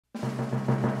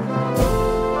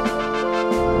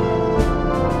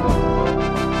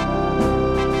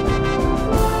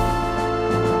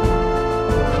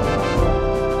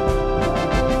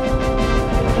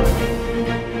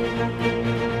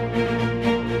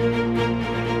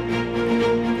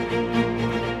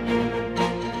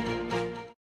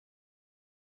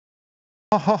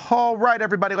All right,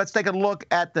 everybody, let's take a look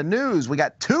at the news. We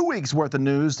got 2 weeks worth of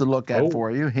news to look at for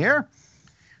you here.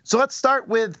 So let's start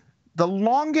with the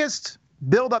longest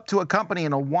build up to a company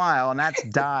in a while, and that's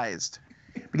Diced.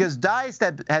 Because Diced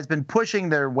has been pushing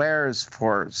their wares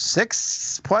for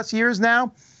 6+ years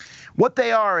now. What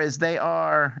they are is they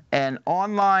are an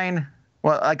online,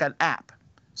 well, like an app.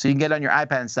 So you can get on your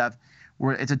iPad and stuff,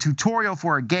 where it's a tutorial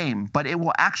for a game, but it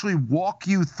will actually walk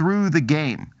you through the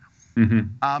game.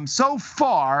 So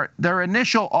far, their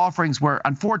initial offerings were,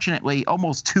 unfortunately,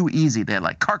 almost too easy. They had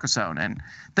like Carcassonne and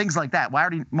things like that.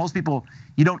 Most people,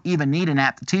 you don't even need an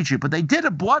app to teach you. But they did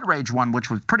a Blood Rage one, which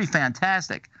was pretty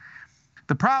fantastic.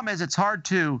 The problem is it's hard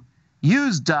to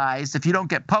use Diced if you don't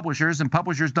get publishers, and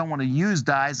publishers don't want to use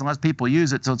Diced unless people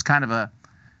use it. So it's kind of a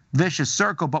vicious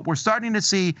circle. But we're starting to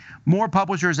see more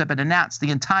publishers have been announced.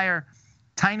 The entire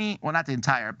tiny, well, not the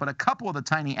entire, but a couple of the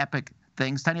Tiny Epic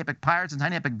things, Tiny Epic Pirates and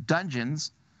Tiny Epic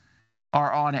Dungeons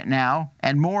are on it now,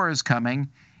 and more is coming.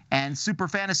 And Super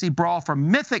Fantasy Brawl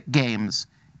from Mythic Games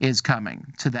is coming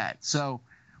to that. So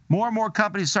more and more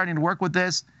companies starting to work with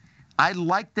this. I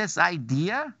like this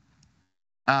idea,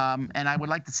 and I would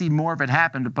like to see more of it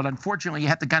happen. But unfortunately, you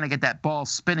have to kind of get that ball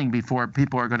spinning before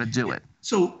people are going to do it.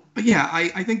 So, yeah,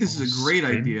 I think this is a great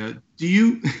idea. Do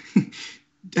you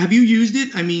have you used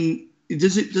it? I mean,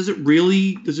 does it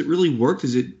really work?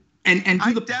 Does it? And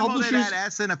do the publishers? I downloaded at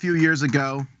Essen a few years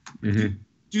ago. Do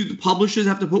the publishers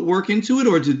have to put work into it,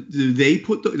 or do they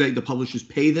put the publishers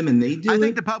pay them and they do it? I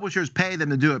think the publishers pay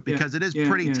them to do it because it is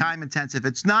pretty time intensive.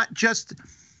 It's not just,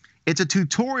 it's a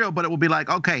tutorial, but it will be like,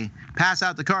 okay, pass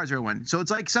out the cards, everyone. So it's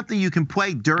like something you can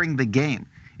play during the game.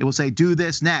 It will say, do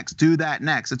this next, do that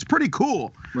next. It's pretty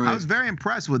cool. Right. I was very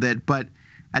impressed with it, but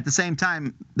at the same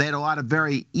time, they had a lot of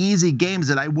very easy games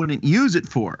that I wouldn't use it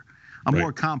for. A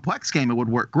more complex game it would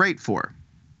work great for.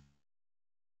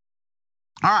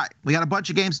 All right, we got a bunch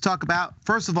of games to talk about.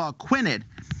 First of all, Quinid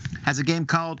has a game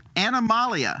called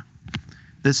Animalia.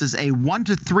 This is a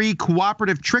 1-3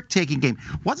 cooperative trick-taking game.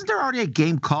 Wasn't there already a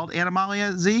game called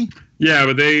Animalia, Z? Yeah,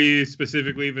 but they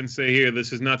specifically even say here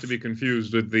this is not to be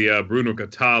confused with the Bruno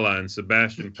Catala and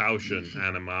Sebastian Pauschen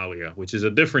Animalia, which is a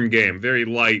different game, very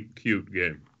light, cute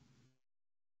game.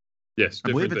 Yes,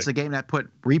 I believe it's the game that put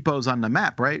Repos on the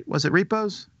map, right? Was it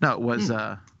Repos? No, it was...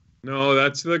 No,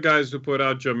 that's the guys who put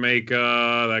out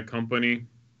Jamaica, that company.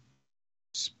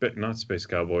 Not Space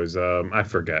Cowboys. I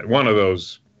forget. One of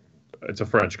those. It's a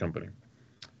French company.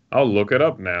 I'll look it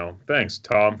up now. Thanks,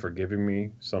 Tom, for giving me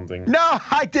something. No,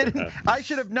 I didn't. I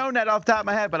should have known that off the top of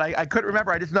my head, but I couldn't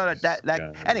remember. I just know that.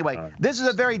 Yeah, anyway, this is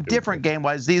a very different game.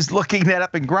 Was these looking that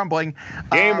up and grumbling?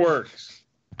 GameWorks.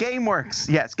 GameWorks.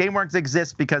 Yes, GameWorks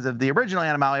exists because of the original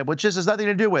Animalia, which this has nothing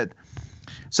to do with.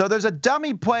 So there's a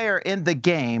dummy player in the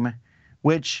game,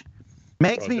 which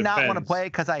makes me not want to play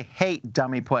because I hate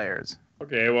dummy players.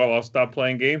 Okay, well, I'll stop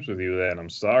playing games with you then. I'm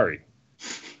sorry.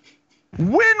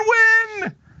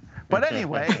 Win-win! But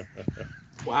anyway.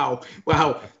 Wow.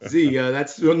 Z,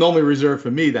 that's normally reserved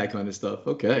for me, that kind of stuff.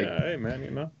 Okay. Yeah, hey, man,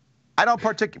 you know. I don't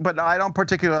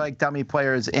particularly like dummy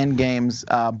players in games,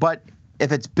 but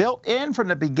if it's built in from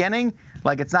the beginning,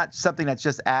 like it's not something that's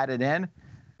just added in,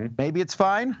 maybe it's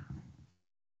fine.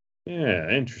 Yeah,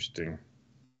 interesting.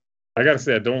 I gotta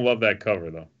say, I don't love that cover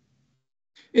though.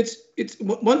 It's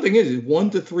one thing is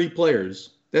 1-3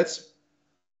 players. That's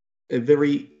a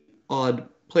very odd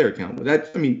player count. That,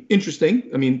 I mean, interesting.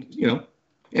 I mean, you know,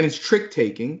 and it's trick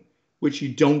taking, which you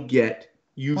don't get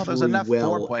usually. Well, there's enough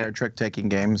 4-player trick taking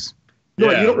games. No,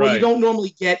 yeah, you don't normally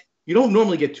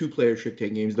get 2-player trick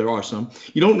taking games. There are some.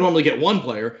 You don't normally get 1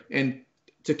 player, and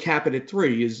to cap it at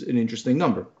 3 is an interesting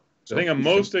number. The thing I'm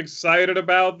most excited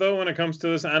about, though, when it comes to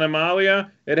this Animalia,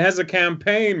 it has a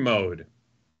campaign mode.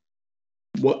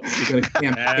 What? You're going to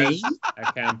campaign?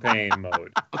 A campaign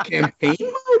mode. A campaign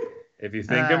mode? If you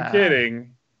think I'm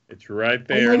kidding, it's right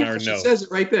there in our notes. It says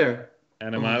it right there.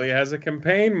 Animalia has a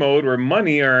campaign mode where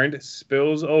money earned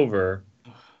spills over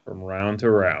from round to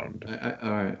round.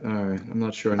 All right. I'm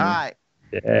not sure now. All right.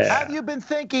 Yeah. Have you been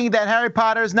thinking that Harry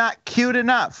Potter is not cute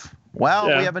enough? Well,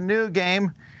 we have a new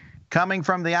game coming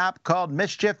from the app called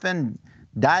Mischief in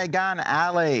Diagon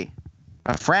Alley.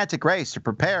 A frantic race to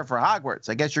prepare for Hogwarts.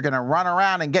 I guess you're going to run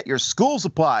around and get your school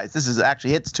supplies. This is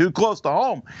actually hits too close to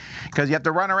home because you have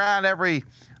to run around every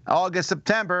August,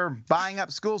 September buying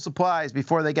up school supplies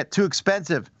before they get too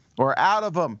expensive or out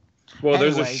of them. Well,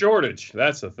 anyway, there's a shortage.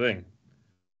 That's the thing.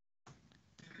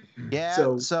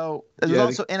 Yeah, so there's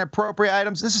also inappropriate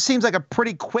items. This seems like a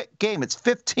pretty quick game. It's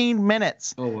 15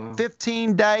 minutes. Oh, wow.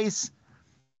 15 dice.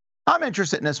 I'm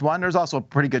interested in this one. There's also a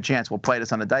pretty good chance we'll play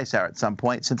this on the Dice Hour at some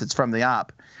point since it's from the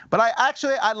op. But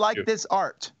I like this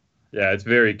art. Yeah, it's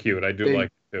very cute. I do like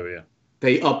it too. Yeah.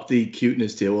 They upped the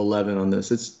cuteness to 11 on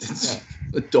this. It's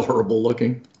adorable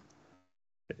looking.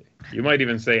 You might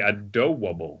even say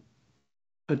adorable.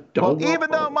 Well,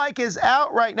 even though Mike is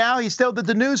out right now, he still did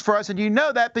the news for us, and you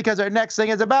know that because our next thing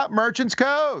is about Merchant's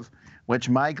Cove, which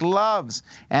Mike loves.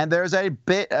 And there's a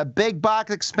big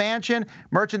box expansion.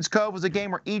 Merchant's Cove was a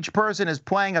game where each person is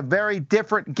playing a very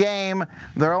different game,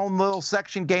 their own little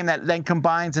section game that then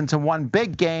combines into one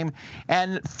big game,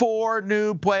 and 4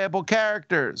 new playable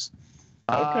characters.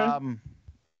 Okay.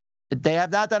 They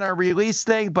have not done a release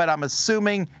thing, but I'm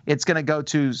assuming it's going to go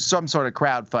to some sort of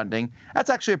crowdfunding. That's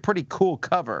actually a pretty cool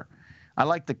cover. I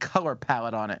like the color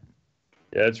palette on it.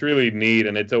 Yeah, it's really neat,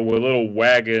 and it's a little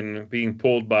wagon being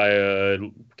pulled by a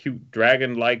cute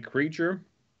dragon-like creature.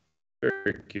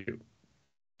 Very cute.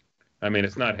 I mean,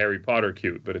 it's not Harry Potter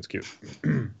cute, but it's cute.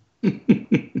 All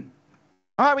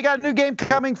right, we got a new game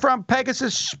coming from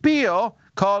Pegasus Spiel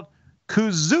called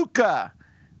Kuzuka.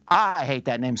 I hate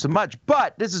that name so much,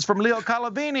 but this is from Leo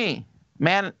Calavini.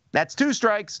 Man, that's 2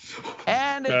 strikes,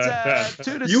 and it's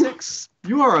 2-6.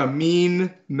 You are a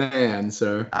mean man,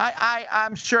 sir.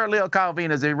 I'm sure Leo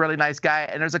Calavini is a really nice guy,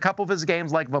 and there's a couple of his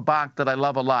games like Vabank that I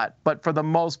love a lot, but for the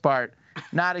most part,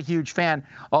 not a huge fan.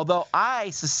 Although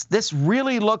this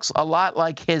really looks a lot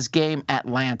like his game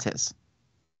Atlantis.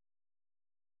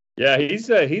 Yeah, he's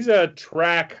a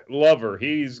track lover.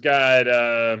 He's got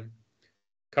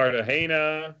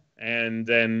Cartagena and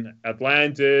then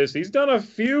Atlantis. He's done a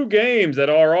few games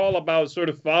that are all about sort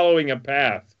of following a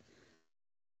path.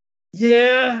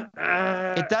 Yeah.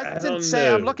 It doesn't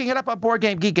say, I'm looking it up on Board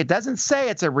Game Geek. It doesn't say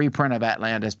it's a reprint of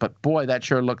Atlantis, but boy, that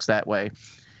sure looks that way.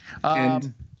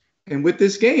 And with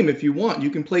this game, if you want,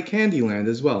 you can play Candyland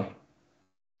as well.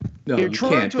 No, you're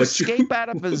trying to escape out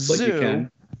of a zoo.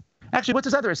 Actually, what's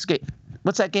his other escape?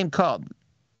 What's that game called?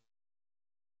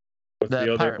 What's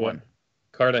the other one?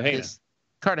 Cartagena.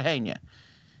 Cartagena.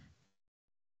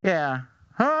 Yeah.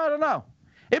 I don't know.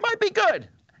 It might be good.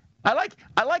 I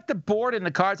like the board and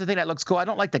the cards. I think that looks cool. I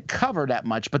don't like the cover that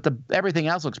much, but everything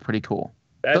else looks pretty cool.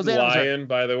 That lion,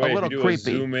 by the way, if you do a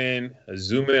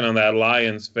zoom in on that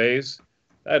lion's face,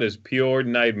 that is pure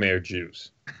nightmare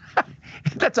juice.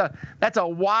 That's a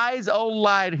wise old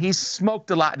lion. He's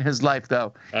smoked a lot in his life,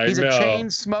 though. He's a chain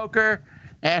smoker.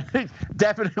 And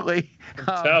definitely.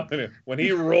 I'm telling you, when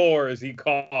he roars, he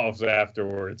coughs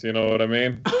afterwards. You know what I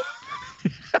mean?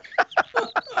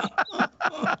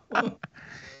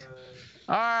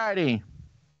 All righty.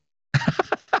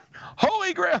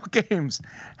 Holy Grail Games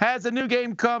has a new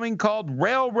game coming called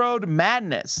Railroad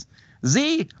Madness.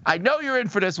 Zee, I know you're in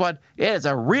for this one. It is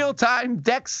a real-time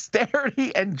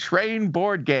dexterity and train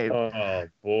board game. Oh,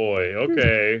 boy.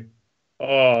 Okay.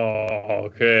 Oh,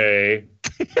 okay.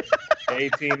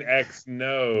 18X,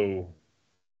 no.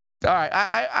 All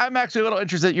right, I'm actually a little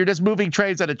interested. You're just moving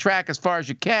trains on a track as far as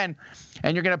you can,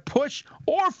 and you're going to push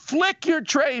or flick your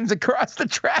trains across the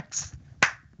tracks.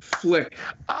 Flick.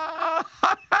 I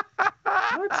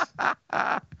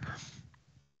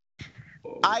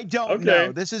don't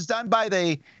know. This is done by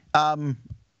the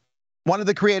one of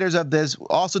the creators of this.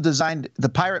 Also designed the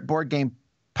pirate board game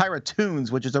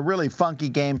Piratoons, which is a really funky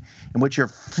game in which you're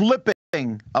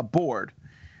flipping a board.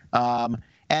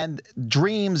 And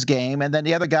Dreams game, and then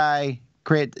the other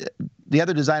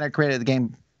designer created the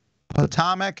game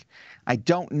Potomac. I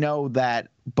don't know that,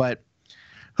 but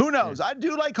who knows? I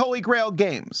do like Holy Grail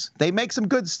Games. They make some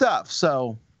good stuff.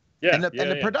 So, and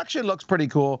the production looks pretty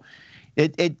cool.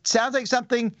 It sounds like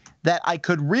something that I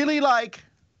could really like,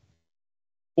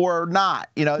 or not.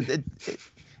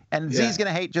 Zee's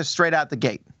gonna hate just straight out the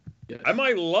gate. I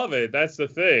might love it. That's the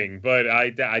thing, but I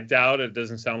doubt it.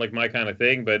 Doesn't sound like my kind of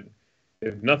thing. But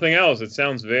if nothing else, it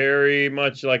sounds very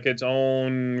much like its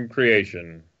own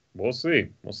creation. We'll see.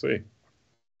 All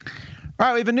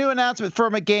right, we have a new announcement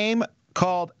from a game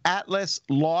called Atlas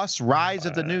Lost: Rise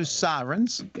of the New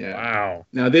Sovereigns. Yeah. Wow.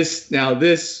 Now this,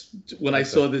 when I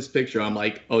saw this picture, I'm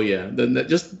like, oh yeah. Then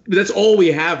that's all we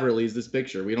have really is this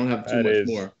picture. We don't have too much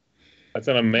more. That's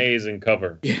an amazing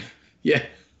cover. Yeah.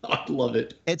 I love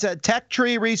it. It's a tech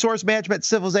tree resource management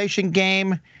civilization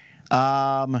game.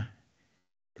 And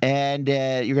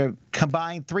you're going to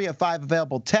combine 3 of 5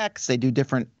 available techs. They do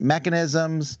different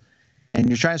mechanisms. And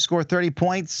you're trying to score 30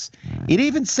 points. It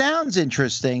even sounds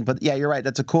interesting. But, yeah, you're right.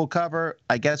 That's a cool cover.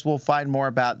 I guess we'll find more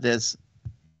about this.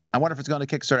 I wonder if it's going to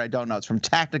Kickstarter. I don't know. It's from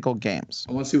Tactical Games.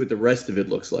 I want to see what the rest of it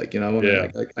looks like. I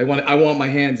want my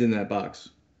hands in that box.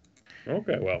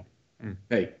 Okay, well.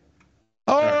 Hey.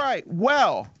 All right.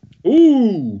 Well,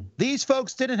 these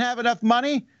folks didn't have enough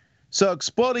money, so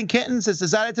Exploding Kittens has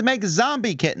decided to make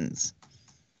zombie kittens.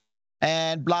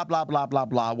 and blah blah blah blah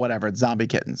blah, whatever. It's zombie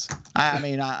kittens. I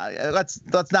mean, let's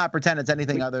not pretend it's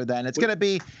anything other than it's going to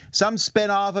be some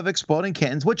spin-off of Exploding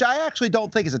Kittens, which I actually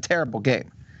don't think is a terrible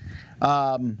game.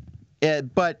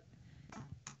 But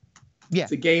yeah,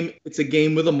 it's a game. It's a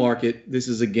game with a market. This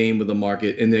is a game with a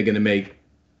market, and they're going to make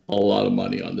a lot of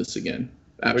money on this again.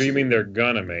 Absolutely. What do you mean they're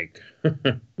gonna make?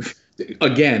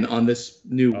 Again, on this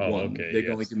new one, okay, they're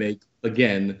going to make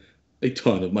again a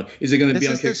ton of money. Is it going to be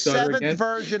on Kickstarter again? This is the seventh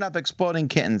version of Exploding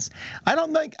Kittens. I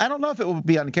don't know if it will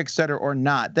be on Kickstarter or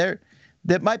not. That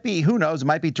might be, who knows? It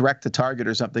might be direct to Target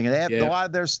or something. They have a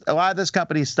lot of this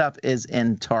company's stuff is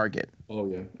in Target. Oh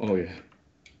yeah.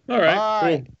 All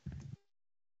right. Cool.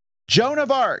 Joan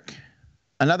of Arc,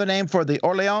 another name for the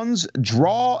Orleans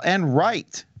Draw and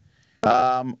Write.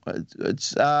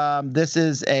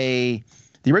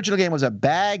 The original game was a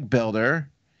bag builder,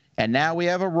 and now we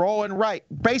have a roll and write.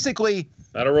 Basically,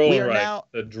 not a roll and write,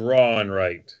 the draw and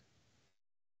write.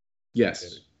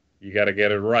 Yes. You got to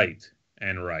get it right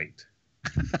and right.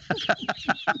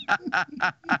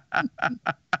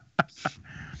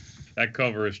 That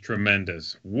cover is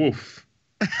tremendous. Woof.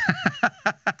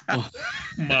 Oh,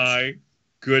 my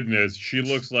goodness. She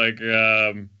looks like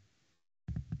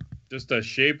just a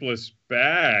shapeless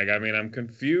bag. I mean, I'm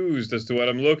confused as to what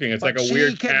I'm looking. It's like a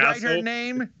weird castle. She can write her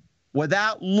name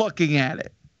without looking at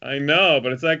it. I know,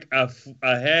 but it's like a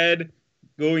head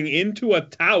going into a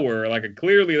tower.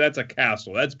 Clearly that's a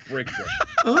castle. That's brick.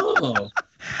 Oh.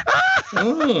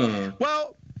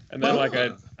 Well. And then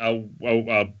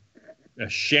a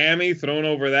chamois thrown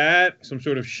over that. Some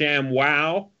sort of sham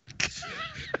wow.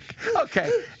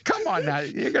 Okay, come on now.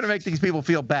 You're going to make these people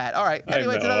feel bad. All right.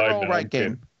 Anyway, it's another roll right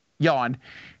game. Yawn.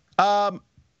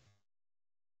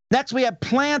 Next, we have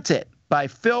Plant It by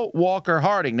Phil Walker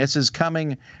Harding. This is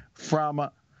coming from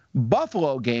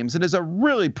Buffalo Games. It is a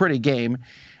really pretty game,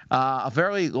 a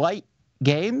very light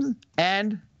game,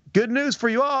 and good news for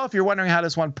you all. If you're wondering how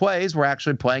this one plays, we're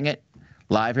actually playing it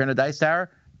live here in the Dice Tower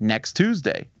next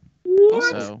Tuesday. What?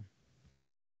 So,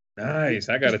 nice.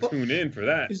 I got to tune in for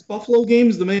that. Is Buffalo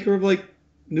Games the maker of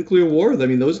Nuclear War? I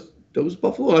mean, those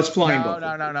Buffalo? That's Flying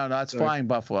Buffalo. No. That's Flying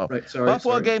Buffalo. Right,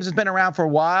 Buffalo Games has been around for a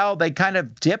while. They kind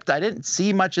of dipped. I didn't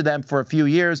see much of them for a few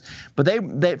years, but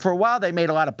they for a while they made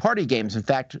a lot of party games. In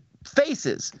fact,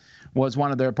 Faces was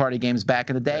one of their party games back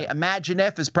in the day. Yeah. Imagine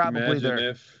If is probably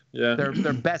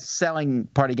their best-selling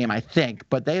party game, I think.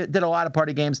 But they did a lot of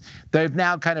party games. They've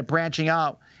now kind of branching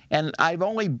out, and I've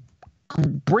only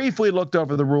briefly looked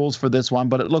over the rules for this one,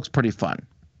 but it looks pretty fun.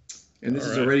 And this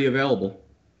is already available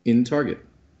in Target.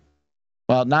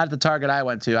 Well, not at the Target I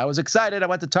went to. I was excited. I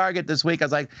went to Target this week. I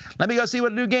was like, let me go see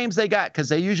what new games they got, because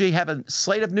they usually have a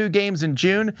slate of new games in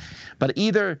June. But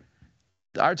either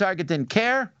our Target didn't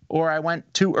care, or I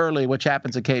went too early, which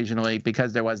happens occasionally,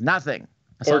 because there was nothing.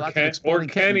 Or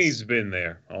Kenny's been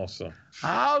there also.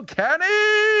 Oh,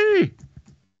 Kenny!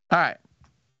 All right.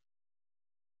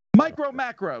 Micro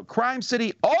Macro, Crime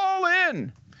City All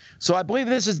In. So I believe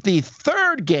this is the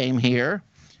third game here.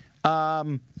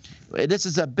 This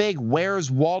is a big Where's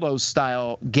Waldo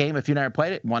style game. If you never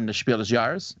played it, won the Spiel des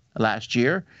Jahres last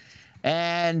year.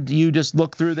 And you just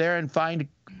look through there and find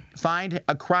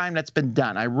a crime that's been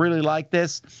done. I really like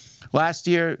this. Last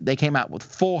year, they came out with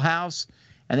Full House,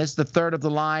 and this is the third of the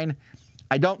line.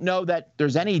 I don't know that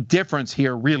there's any difference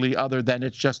here, really, other than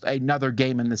it's just another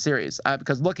game in the series.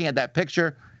 Because looking at that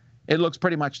picture, it looks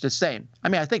pretty much the same. I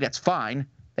mean, I think that's fine.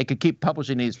 They could keep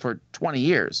publishing these for 20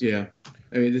 years. Yeah.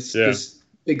 I mean, this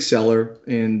big seller,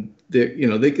 and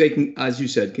they can, as you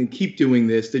said, can keep doing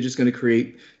this. They're just going to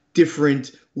create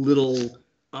different little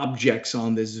objects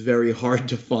on this very hard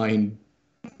to find,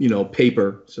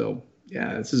 paper. So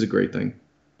yeah, this is a great thing.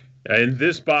 In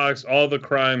this box, all the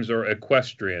crimes are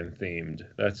equestrian themed.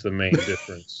 That's the main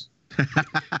difference.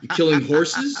 You're killing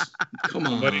horses? Come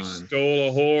on. Somebody stole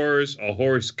a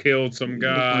horse killed some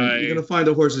guy. You're gonna find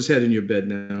a horse's head in your bed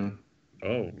now.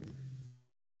 Oh.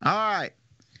 All right.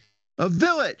 A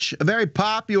Village, a very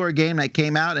popular game that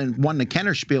came out and won the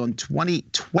Kennerspiel in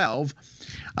 2012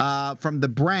 from the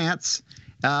Brants.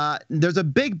 There's a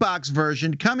big box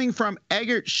version coming from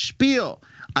Eggert Spiel.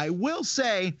 I will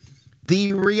say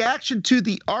the reaction to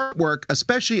the artwork,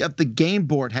 especially of the game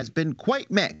board, has been quite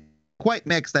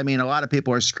mixed. I mean, a lot of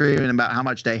people are screaming about how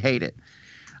much they hate it.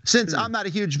 Since I'm not a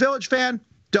huge Village fan,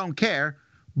 don't care.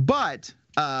 But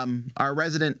our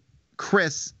resident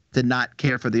Chris did not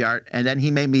care for the art. And then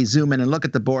he made me zoom in and look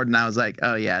at the board, and I was like,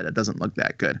 oh, yeah, that doesn't look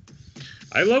that good.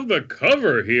 I love the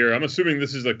cover here. I'm assuming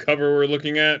this is the cover we're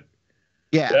looking at.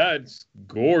 Yeah. That's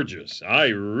gorgeous. I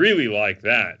really like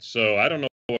that. So I don't know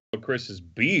what Chris's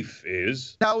beef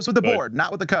is. No, it was with the board,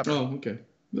 not with the cover. Oh, okay.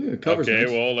 Yeah, it covers Okay,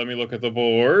 nice. well, let me look at the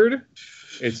board.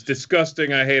 It's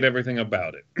disgusting. I hate everything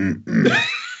about it.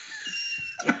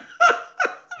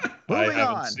 I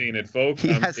haven't seen it, folks.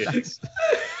 Yes.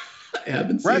 I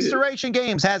haven't seen Restoration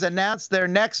Games has announced their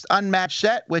next unmatched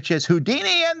set, which is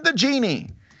Houdini and the Genie.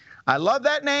 I love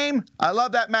that name. I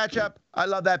love that matchup. I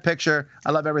love that picture.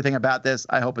 I love everything about this.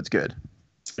 I hope it's good.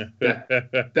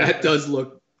 That does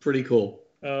look pretty cool.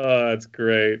 Oh, that's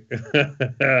great.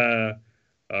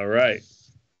 All right.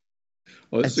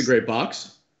 Well, this is a great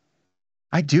box.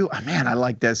 I do. Man, I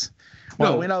like this.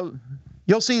 Well,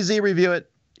 you'll see Z review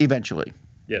it eventually.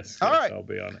 Yes. All right. I'll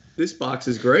be on it. This box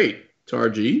is great.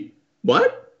 Targi.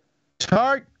 What?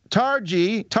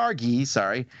 Targi,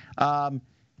 sorry.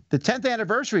 The 10th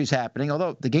anniversary is happening,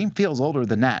 although the game feels older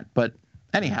than that. But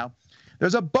anyhow,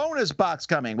 there's a bonus box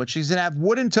coming, which is going to have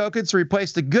wooden tokens to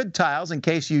replace the good tiles in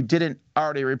case you didn't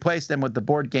already replace them with the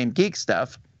Board Game Geek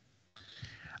stuff.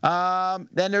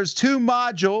 Then there's 2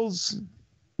 modules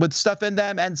with stuff in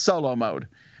them and solo mode.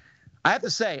 I have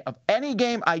to say, of any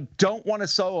game I don't want a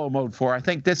solo mode for, I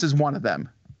think this is one of them.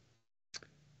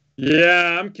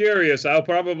 Yeah, I'm curious. I'll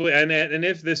probably, and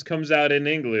if this comes out in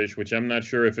English, which I'm not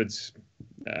sure if it's,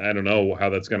 I don't know how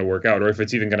that's going to work out, or if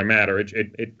it's even going to matter.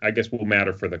 It I guess will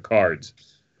matter for the cards.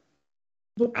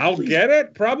 I'll get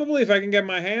it probably if I can get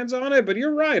my hands on it. But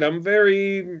you're right. I'm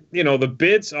very, the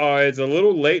bids are. It's a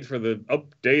little late for the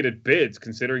updated bids,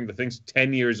 considering the thing's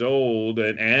 10 years old,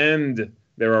 and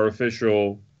there are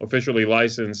officially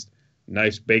licensed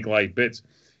nice Bakelite bits.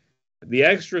 The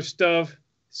extra stuff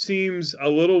seems a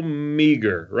little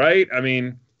meager, right? I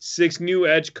mean, 6 new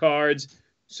edge cards,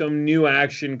 some new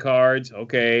action cards,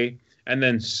 okay, and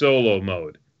then solo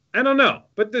mode. I don't know,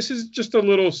 but this is just a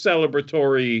little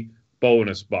celebratory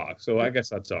bonus box, so I guess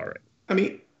that's all right. I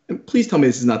mean, please tell me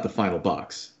this is not the final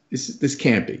box. This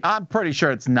can't be. I'm pretty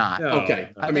sure it's not. No,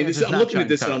 okay. no. I'm looking at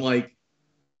this and I'm like,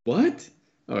 what?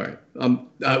 All right.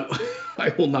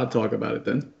 I will not talk about it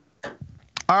then.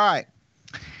 All right.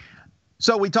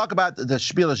 So we talk about the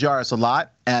Spiel des Jahres a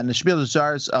lot, and the Spiel des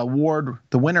Jahres award,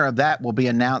 the winner of that will be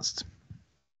announced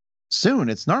soon.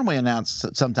 It's normally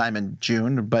announced sometime in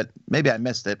June, but maybe I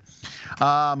missed it.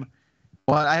 Well,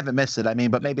 I haven't missed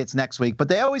it, but maybe it's next week. But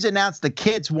they always announce the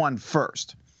kids one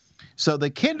first. So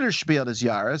the Kinderspiel des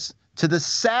Jahres, to the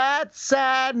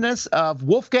sadness of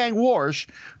Wolfgang Warsch,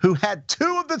 who had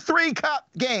 2 of the 3 cup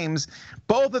games,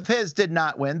 both of his did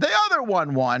not win. The other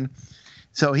one won.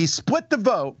 So he split the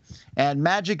vote, and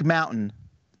Magic Mountain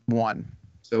won.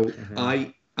 So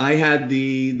I had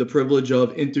the privilege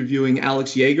of interviewing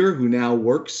Alex Yeager, who now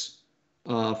works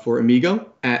for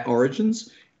Amigo at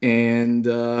Origins, and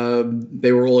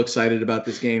they were all excited about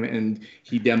this game, and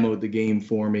he demoed the game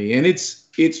for me. And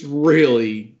it's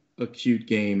really a cute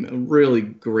game, really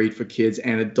great for kids,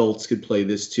 and adults could play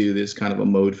this too. There's kind of a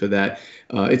mode for that.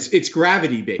 It's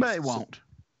gravity based. They won't.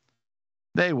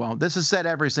 They won't. This is said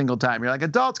every single time. You're like,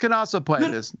 adults can also play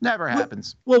this. Never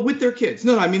happens. Well, with their kids.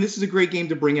 No, this is a great game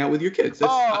to bring out with your kids.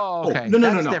 Okay. No.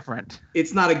 That's different.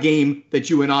 It's not a game that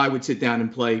you and I would sit down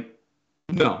and play.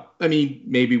 No.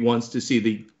 Maybe once to see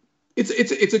the...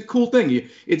 It's a cool thing.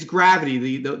 It's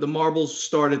gravity. The marbles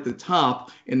start at the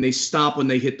top, and they stop when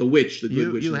they hit the witch. The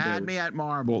good witch. You had me at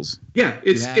marbles. Yeah.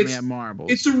 You had me at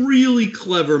marbles. It's a really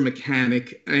clever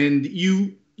mechanic, and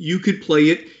you could play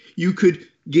it. You could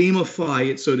gamify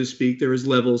it, so to speak. There is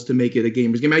levels to make it a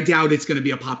gamer's game. I doubt it's going to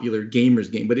be a popular gamer's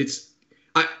game, but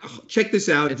check this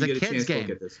out. It's if you a get a chance kid's game.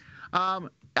 To look at this.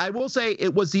 I will say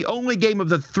it was the only game of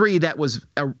the 3 that was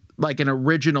like an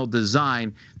original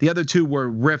design. The other 2 were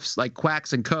riffs, like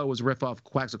Quacks and Co. was a riff off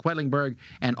Quacks of Quedlinburg,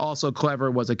 and Also Clever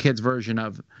was a kid's version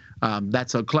of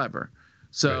That's So Clever.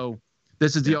 So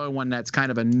this is the only one that's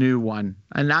kind of a new one.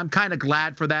 And I'm kind of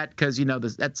glad for that because,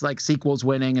 that's like sequels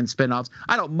winning and spinoffs.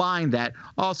 I don't mind that.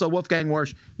 Also, Wolfgang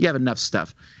Warsch, you have enough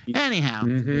stuff. Anyhow,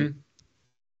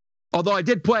 although I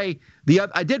did play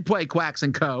Quacks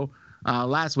and Co.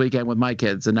 Last weekend with my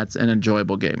kids, and that's an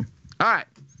enjoyable game. All right.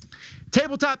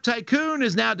 Tabletop Tycoon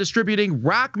is now distributing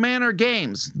Rock Manor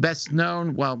Games, best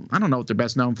known, well, I don't know what they're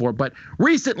best known for, but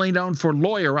recently known for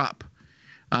Lawyer Up.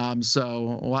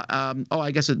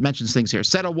 I guess it mentions things here.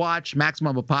 Set a Watch,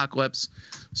 Maximum Apocalypse.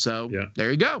 So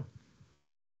There you go.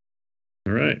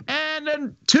 All right. And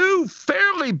then 2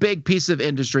 fairly big pieces of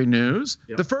industry news.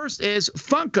 Yep. The first is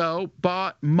Funko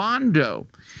bought Mondo.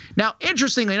 Now,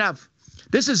 interestingly enough,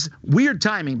 this is weird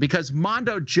timing because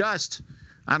Mondo just,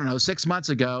 6 months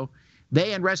ago,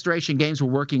 they and Restoration Games were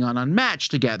working on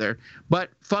Unmatched together, but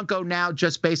Funko now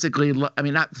just basically,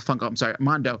 not Funko, I'm sorry,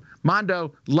 Mondo.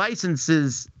 Mondo licensed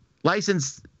the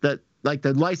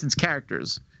licensed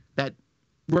characters that,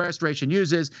 Restoration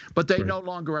uses, but they no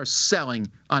longer are selling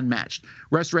Unmatched.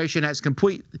 Restoration has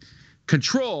complete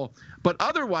control, but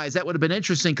otherwise that would have been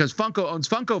interesting because Funko owns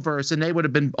Funkoverse, and they would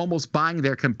have been almost buying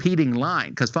their competing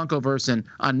line because Funkoverse and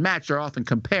Unmatched are often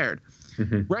compared.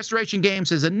 Restoration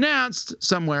Games has announced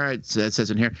somewhere, it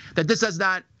says in here, that this is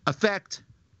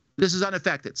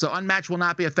unaffected. So Unmatched will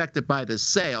not be affected by this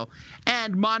sale.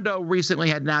 And Mondo recently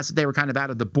had announced that they were kind of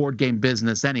out of the board game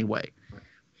business anyway.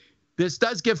 This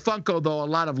does give Funko, though, a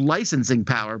lot of licensing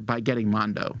power by getting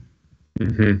Mondo.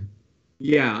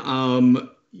 Yeah.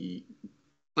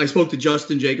 I spoke to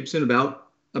Justin Jacobson about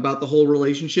the whole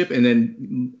relationship, and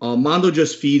then Mondo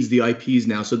just feeds the IPs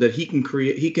now so that he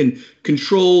can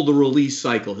control the release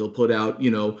cycle. He'll put out,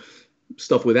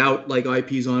 stuff without like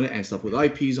IPs on it and stuff with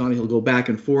IPs on it. He'll go back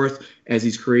and forth as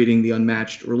he's creating the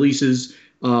Unmatched releases.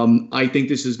 I think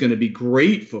this is going to be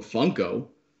great for Funko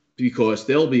because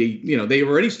they'll be, they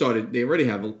already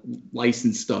have a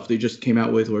licensed stuff. They just coming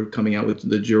out with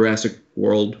the Jurassic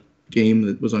World game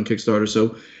that was on Kickstarter.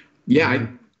 So yeah,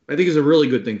 I think it's a really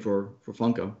good thing for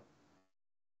Funko.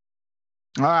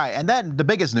 All right, and then the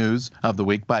biggest news of the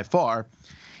week by far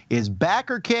is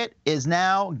BackerKit is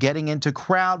now getting into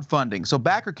crowdfunding. So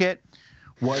BackerKit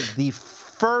was the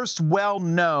first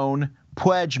well-known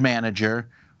pledge manager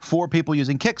for people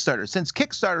using Kickstarter. Since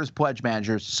Kickstarter's pledge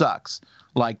manager sucks,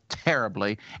 like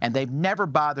terribly, and they've never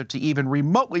bothered to even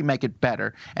remotely make it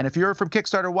better. And if you're from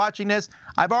Kickstarter watching this,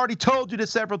 I've already told you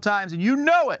this several times, and you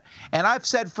know it. And I've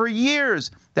said for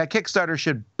years that Kickstarter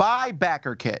should buy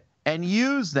BackerKit and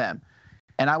use them.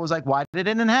 And I was like, why did it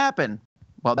didn't happen?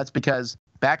 Well, that's because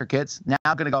BackerKit's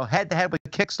now going to go head-to-head with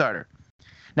Kickstarter.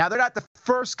 Now, they're not the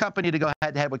first company to go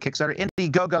head-to-head with Kickstarter.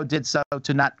 Indiegogo did so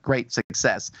to not great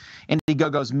success.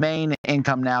 Indiegogo's main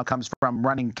income now comes from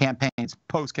running campaigns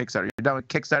post-Kickstarter. You're done with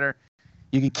Kickstarter,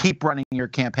 you can keep running your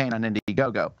campaign on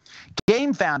Indiegogo.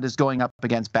 GameFound is going up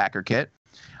against BackerKit,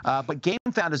 but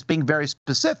GameFound is being very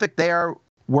specific. They are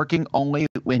working only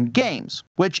in games,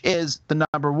 which is the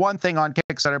number one thing on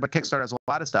Kickstarter, but Kickstarter has a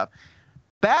lot of stuff.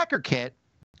 BackerKit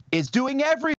is doing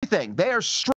everything. They are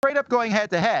straight up going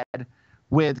head-to-head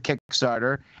with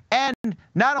Kickstarter. And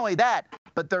not only that,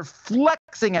 but they're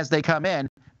flexing as they come in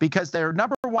because their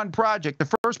number one project,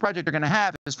 the first project they're going to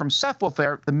have is from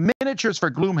Cephalofair, the miniatures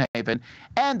for Gloomhaven.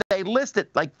 And they listed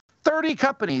like 30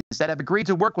 companies that have agreed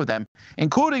to work with them,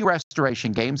 including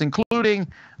Restoration Games, including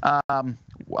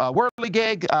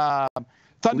Whirligig,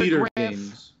 Thunder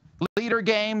Griff, Leader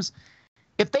Games.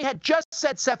 If they had just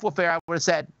said Cephalofair, I would have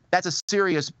said that's a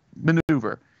serious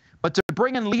maneuver. But to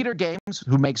bring in Leader Games,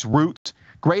 who makes Root,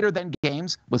 Greater Than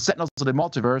Games with Sentinels of the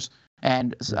Multiverse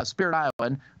and Spirit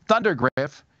Island, Thunder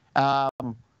Griff,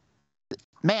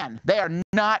 man, they are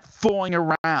not fooling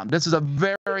around. This is a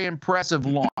very impressive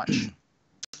launch.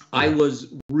 I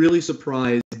was really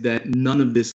surprised that none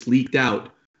of this leaked out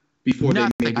before they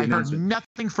made the announcement. I heard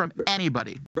nothing from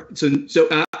anybody. So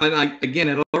again,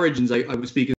 at Origins, I was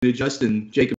speaking to Justin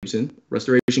Jacobson,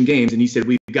 Restoration Games, and he said,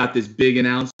 we've got this big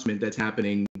announcement that's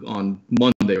happening on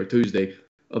Monday or Tuesday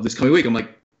of this coming week. I'm like,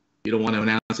 you don't want to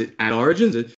announce it at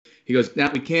Origins? He goes,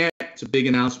 we can't. It's a big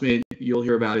announcement. You'll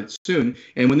hear about it soon.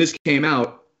 And when this came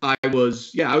out, I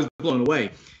was blown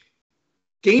away.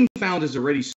 GameFound has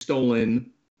already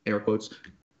stolen, air quotes,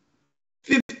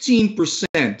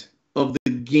 15% of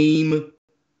the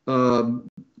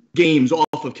games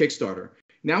off of Kickstarter.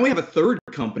 Now we have a third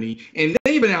company, and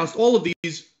they've announced all of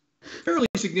these fairly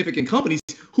significant companies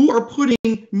who are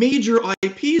putting major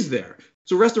IPs there.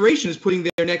 So Restoration is putting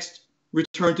their next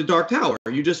Return to Dark Tower.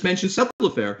 You just mentioned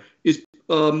Cephalofair is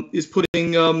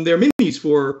putting their minis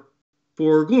for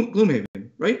Gloomhaven,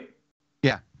 right?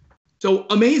 Yeah. So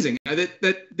amazing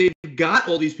that they've got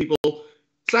all these people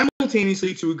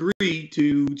simultaneously to agree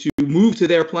to move to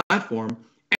their platform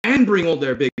and bring all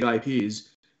their big IPs.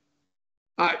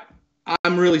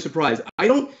 I'm really surprised.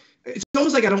 It's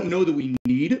almost like I don't know that we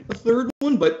need a third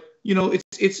one, but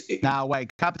No, wait,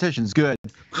 competition's good.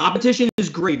 Competition is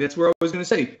great. That's where I was going to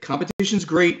say. Competition's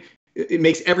great. It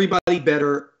makes everybody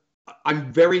better.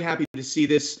 I'm very happy to see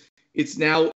this. It's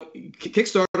now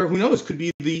Kickstarter, who knows, could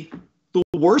be the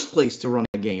worst place to run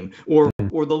a game or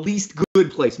the least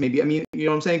good place, maybe. I mean, you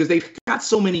know what I'm saying? Because they've got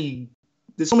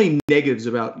there's so many negatives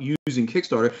about using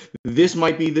Kickstarter. This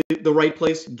might be the right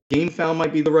place. GameFound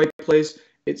might be the right place.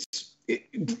 It's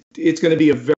going to be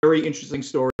a very interesting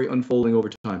story unfolding over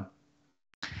time.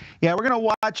 Yeah, we're going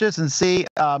to watch this and see.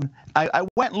 I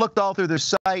went and looked all through their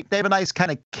site. They have a nice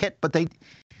kind of kit, but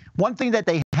one thing that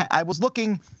I was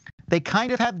looking, they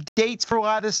kind of have dates for a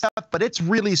lot of this stuff, but it's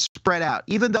really spread out.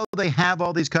 Even though they have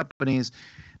all these companies,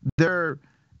 they're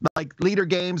like Leader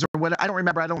Games or what, I don't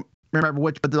remember. remember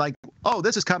which, but they're like, oh,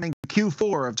 this is coming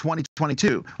Q4 of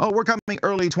 2022. Oh, we're coming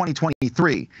early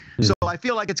 2023. So I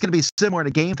feel like it's going to be similar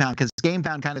to GameFound because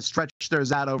GameFound kind of stretched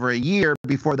theirs out over a year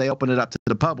before they opened it up to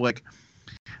the public.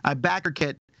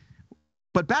 BackerKit,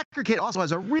 but BackerKit also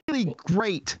has a really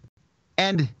great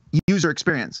end user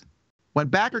experience. When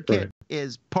BackerKit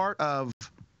is part of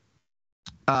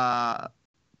a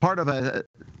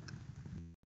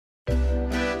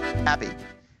happy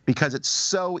because it's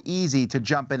so easy to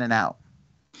jump in and out.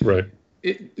 Right.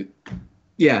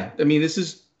 Yeah, I mean, this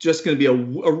is just going to be a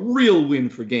real win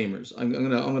for gamers. I'm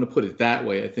gonna put it that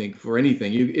way. I think for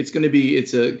anything, it's going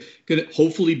to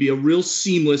hopefully be a real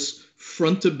seamless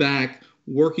front to back,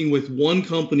 working with one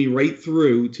company right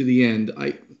through to the end.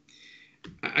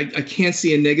 I can't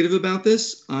see a negative about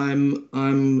this.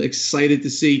 I'm excited to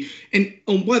see. And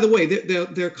by the way,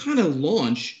 their kind of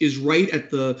launch is right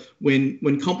at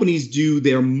when companies do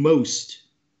their most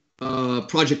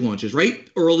project launches, right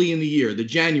early in the year. The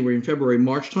January and February,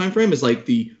 March timeframe is like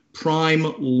the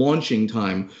prime launching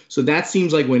time. So that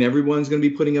seems like when everyone's going to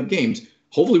be putting up games.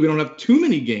 Hopefully, we don't have too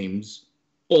many games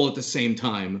all at the same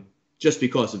time just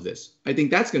because of this. I think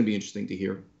that's going to be interesting to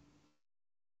hear.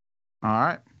 All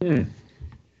right.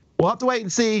 We'll have to wait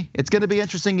and see. It's going to be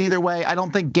interesting either way. I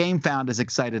don't think GameFound is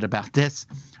excited about this,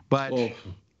 but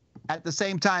at the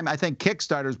same time, I think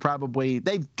Kickstarter's probably,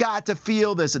 they've got to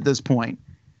feel this at this point.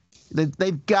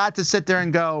 They've got to sit there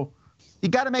and go, you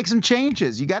got to make some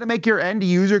changes. You got to make your end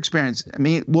user experience. I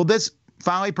mean, will this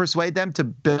finally persuade them to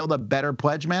build a better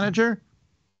pledge manager?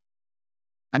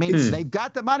 I mean, they've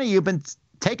got the money. You've been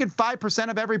taking 5%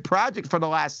 of every project for the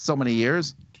last so many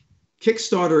years.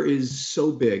 Kickstarter is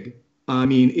so big. I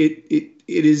mean, it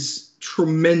is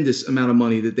tremendous amount of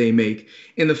money that they make,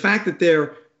 and the fact that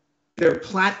their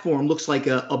platform looks like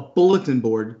a bulletin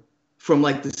board from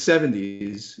like the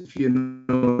 70s, if you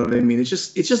know what I mean. It's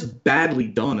just badly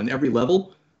done on every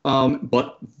level.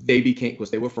 But they became, because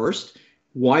they were first.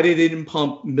 Why they didn't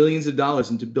pump millions of dollars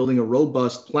into building a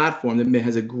robust platform that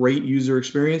has a great user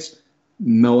experience?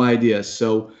 No idea.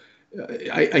 So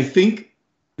I think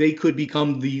they could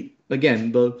become the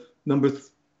number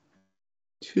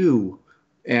 2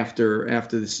 after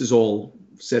this is all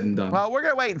said and done. Well, we're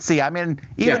going to wait and see. I mean,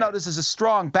 even though this is a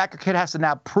strong, BackerKit has to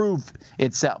now prove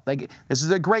itself. This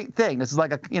is a great thing. This is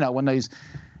like when there's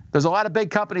a lot of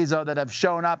big companies, though, that have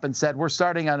shown up and said, we're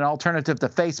starting an alternative to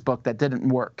Facebook that didn't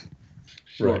work.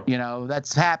 Sure.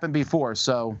 That's happened before,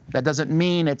 so that doesn't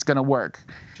mean it's going to work.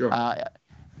 Sure.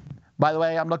 By the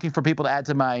way, I'm looking for people to add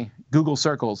to my Google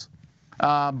circles.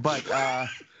 I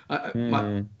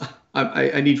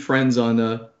need friends on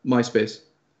MySpace.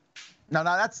 No,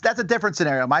 that's a different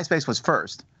scenario. MySpace was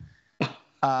first. Google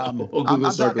I'm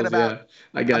circles, talking about,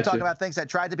 I got I'm talking about things that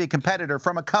tried to be a competitor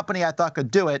from a company I thought could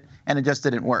do it, and it just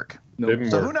didn't work.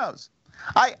 So who knows?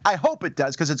 I hope it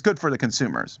does because it's good for the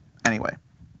consumers. Anyway.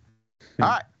 All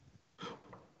right.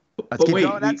 Let's keep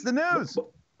going. That's the news.